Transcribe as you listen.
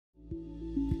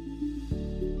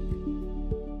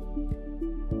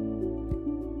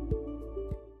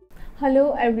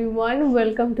Hello everyone,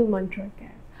 welcome to Mantra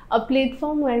Care, a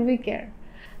platform where we care.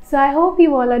 So I hope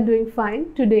you all are doing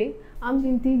fine. Today I'm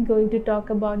Vinti going to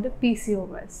talk about the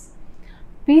PCOS.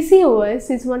 PCOS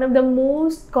is one of the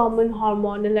most common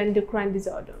hormonal endocrine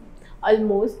disorder.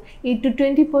 Almost 8 to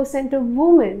 20% of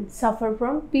women suffer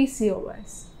from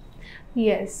PCOS.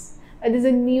 Yes, it is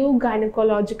a new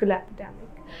gynecological epidemic.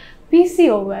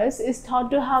 PCOS is thought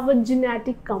to have a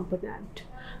genetic component.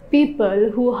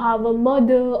 People who have a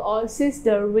mother or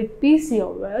sister with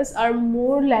PCOS are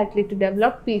more likely to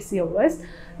develop PCOS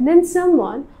than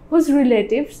someone whose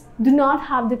relatives do not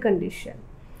have the condition.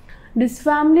 This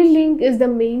family link is the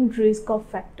main risk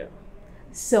factor.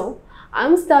 So,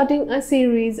 I'm starting a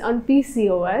series on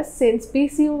PCOS since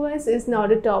PCOS is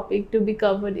not a topic to be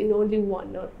covered in only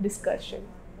one discussion.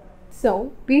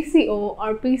 So, PCO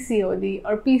or PCOD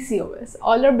or PCOS,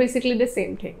 all are basically the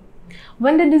same thing.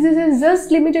 When the disease is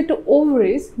just limited to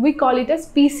ovaries, we call it as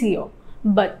PCO.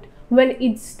 But when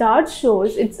it starts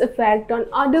shows its effect on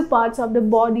other parts of the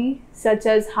body such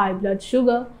as high blood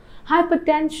sugar,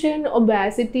 hypertension,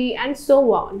 obesity and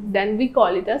so on, then we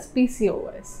call it as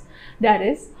PCOS. That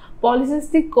is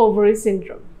polycystic ovary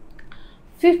syndrome.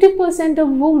 50% of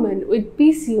women with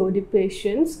PCOD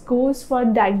patients goes for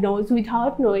diagnosis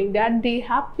without knowing that they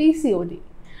have PCOD.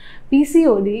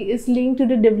 PCOD is linked to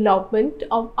the development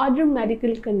of other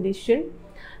medical conditions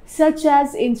such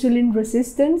as insulin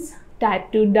resistance, type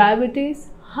 2 diabetes,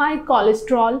 high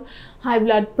cholesterol, high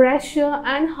blood pressure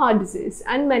and heart disease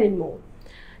and many more.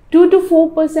 2 to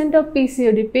 4% of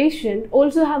PCOD patients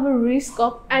also have a risk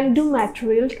of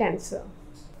endometrial cancer.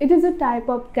 It is a type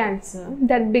of cancer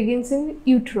that begins in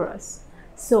uterus.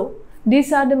 So,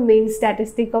 these are the main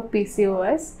statistics of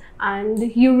PCOS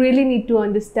and you really need to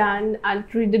understand and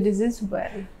treat the disease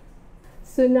well.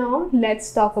 So now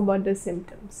let's talk about the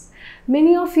symptoms.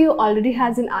 Many of you already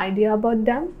has an idea about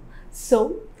them.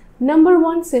 So, number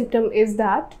one symptom is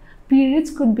that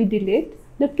periods could be delayed.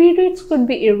 The periods could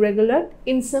be irregular.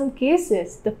 In some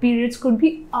cases, the periods could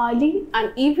be early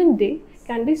and even they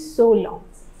can be so long.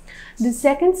 The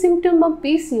second symptom of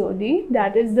PCOD,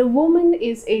 that is the woman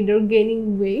is either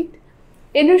gaining weight,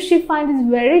 either she finds it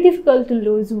very difficult to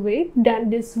lose weight, then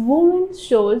this woman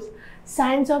shows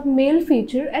signs of male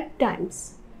feature at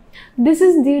times. This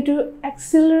is due to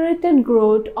accelerated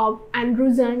growth of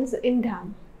androgens in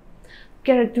them.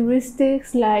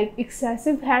 Characteristics like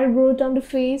excessive hair growth on the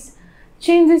face,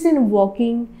 changes in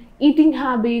walking, eating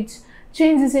habits,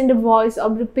 changes in the voice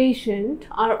of the patient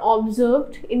are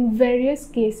observed in various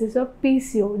cases of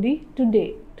PCOD to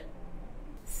date.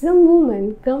 Some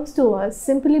women comes to us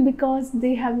simply because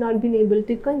they have not been able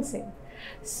to conceive.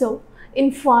 So,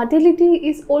 infertility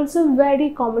is also a very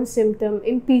common symptom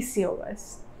in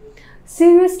PCOS.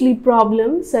 Serious sleep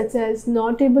problems such as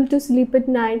not able to sleep at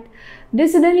night, they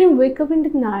suddenly wake up in the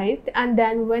night and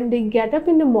then when they get up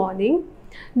in the morning,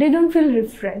 they don't feel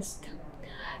refreshed.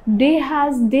 They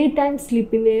has daytime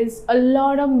sleepiness, a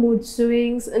lot of mood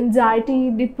swings, anxiety,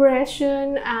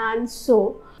 depression and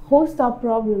so host of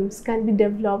problems can be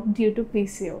developed due to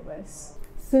PCOS.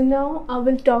 So now I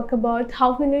will talk about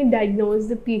how can we diagnose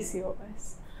the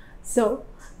PCOS. So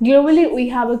globally we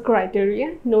have a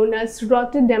criteria known as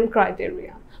Rotterdam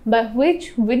criteria by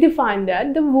which we define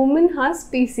that the woman has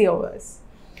PCOS.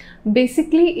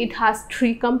 Basically it has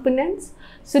three components.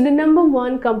 So the number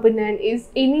one component is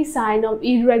any sign of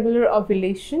irregular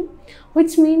ovulation,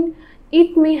 which means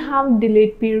it may have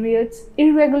delayed periods,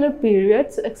 irregular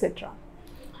periods, etc.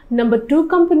 Number two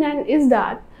component is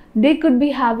that they could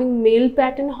be having male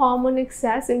pattern hormone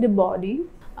excess in the body.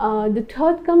 The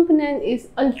third component is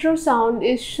ultrasound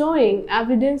is showing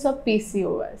evidence of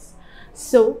PCOS.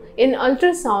 So in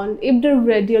ultrasound, if the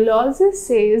radiologist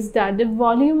says that the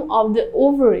volume of the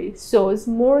ovary shows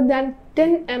more than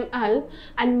 10 ml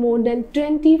and more than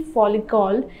 20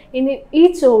 follicles in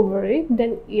each ovary,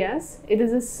 then yes, it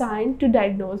is a sign to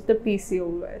diagnose the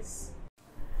PCOS.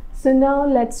 So now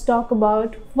let's talk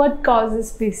about what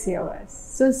causes PCOS.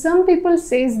 So some people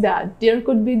says that there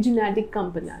could be genetic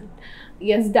component.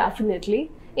 Yes,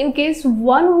 definitely. In case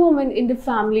one woman in the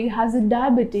family has a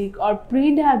diabetic or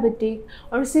pre-diabetic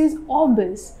or says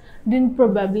obese, then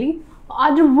probably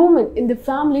other women in the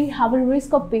family have a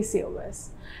risk of PCOS.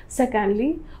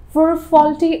 Secondly, for a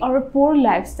faulty or a poor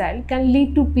lifestyle can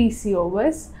lead to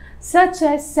PCOS, such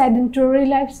as sedentary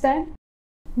lifestyle,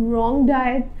 wrong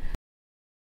diet,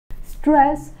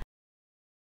 stress,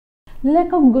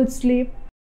 lack of good sleep.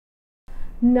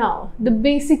 Now, the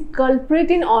basic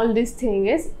culprit in all this thing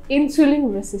is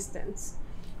insulin resistance.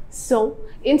 So,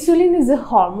 insulin is a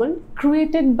hormone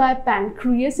created by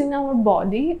pancreas in our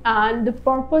body, and the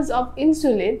purpose of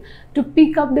insulin to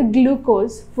pick up the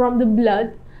glucose from the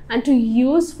blood and to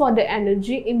use for the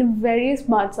energy in the various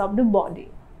parts of the body.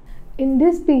 In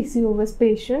this PCOS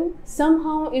patient,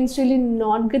 somehow insulin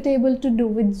not get able to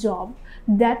do its job.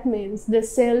 That means the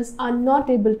cells are not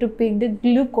able to pick the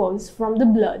glucose from the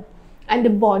blood, and the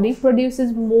body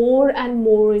produces more and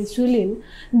more insulin.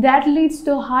 That leads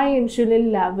to high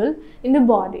insulin level in the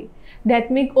body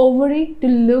that make ovary to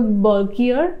look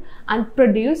bulkier and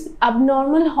produce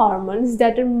abnormal hormones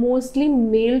that are mostly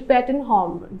male pattern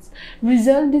hormones.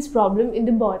 Result this problem in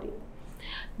the body.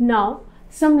 Now,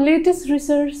 some latest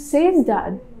research says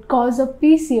that cause of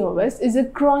PCOS is a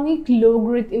chronic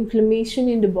low-grade inflammation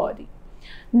in the body.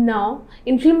 Now,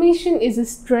 inflammation is a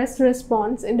stress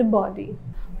response in the body.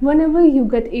 Whenever you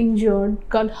get injured,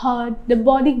 got hurt, the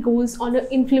body goes on an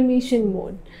inflammation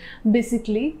mode,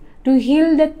 basically to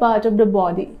heal that part of the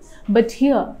body. But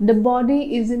here, the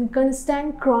body is in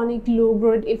constant chronic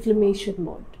low-grade inflammation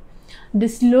mode.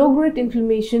 This low-grade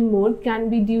inflammation mode can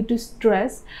be due to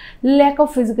stress, lack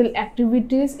of physical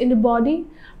activities in the body,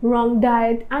 wrong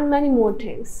diet, and many more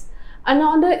things.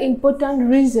 Another important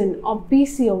reason of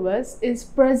PCOS is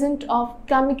presence of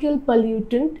chemical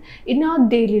pollutant in our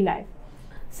daily life,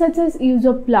 such as use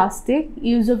of plastic,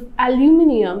 use of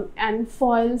aluminium and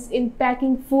foils in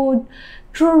packing food,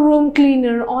 through room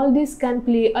cleaner. All this can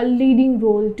play a leading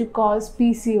role to cause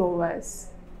PCOS.